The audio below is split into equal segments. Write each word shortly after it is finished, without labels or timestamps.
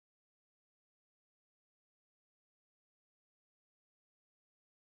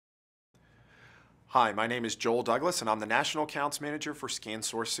Hi, my name is Joel Douglas and I'm the National Accounts Manager for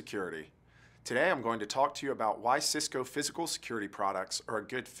ScanSource Security. Today I'm going to talk to you about why Cisco physical security products are a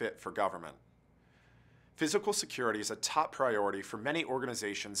good fit for government. Physical security is a top priority for many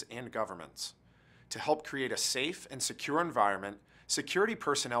organizations and governments. To help create a safe and secure environment, security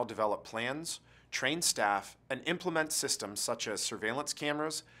personnel develop plans, train staff, and implement systems such as surveillance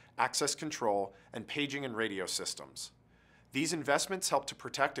cameras, access control, and paging and radio systems. These investments help to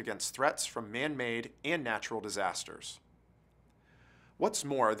protect against threats from man-made and natural disasters. What's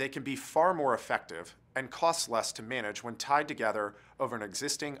more, they can be far more effective and cost less to manage when tied together over an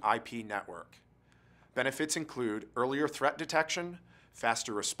existing IP network. Benefits include earlier threat detection,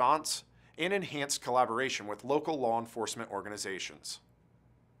 faster response, and enhanced collaboration with local law enforcement organizations.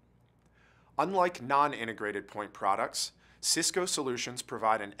 Unlike non-integrated point products, Cisco solutions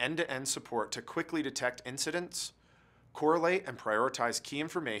provide an end-to-end support to quickly detect incidents, correlate and prioritize key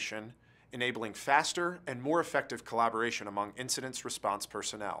information, enabling faster and more effective collaboration among incident response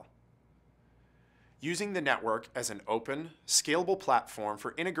personnel. Using the network as an open, scalable platform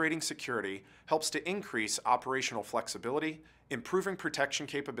for integrating security helps to increase operational flexibility, improving protection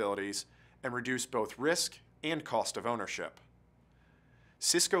capabilities, and reduce both risk and cost of ownership.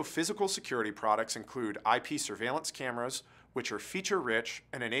 Cisco physical security products include IP surveillance cameras, which are feature-rich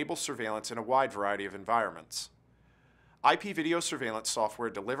and enable surveillance in a wide variety of environments. IP video surveillance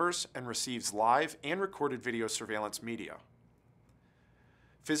software delivers and receives live and recorded video surveillance media.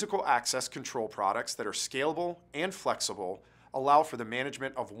 Physical access control products that are scalable and flexible allow for the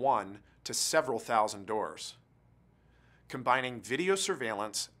management of one to several thousand doors. Combining video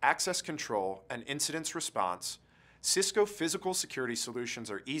surveillance, access control, and incident response, Cisco physical security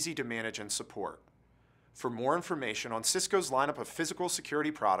solutions are easy to manage and support. For more information on Cisco's lineup of physical security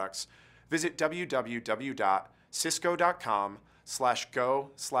products, visit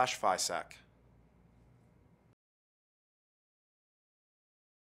www.cisco.com/go/FISEC.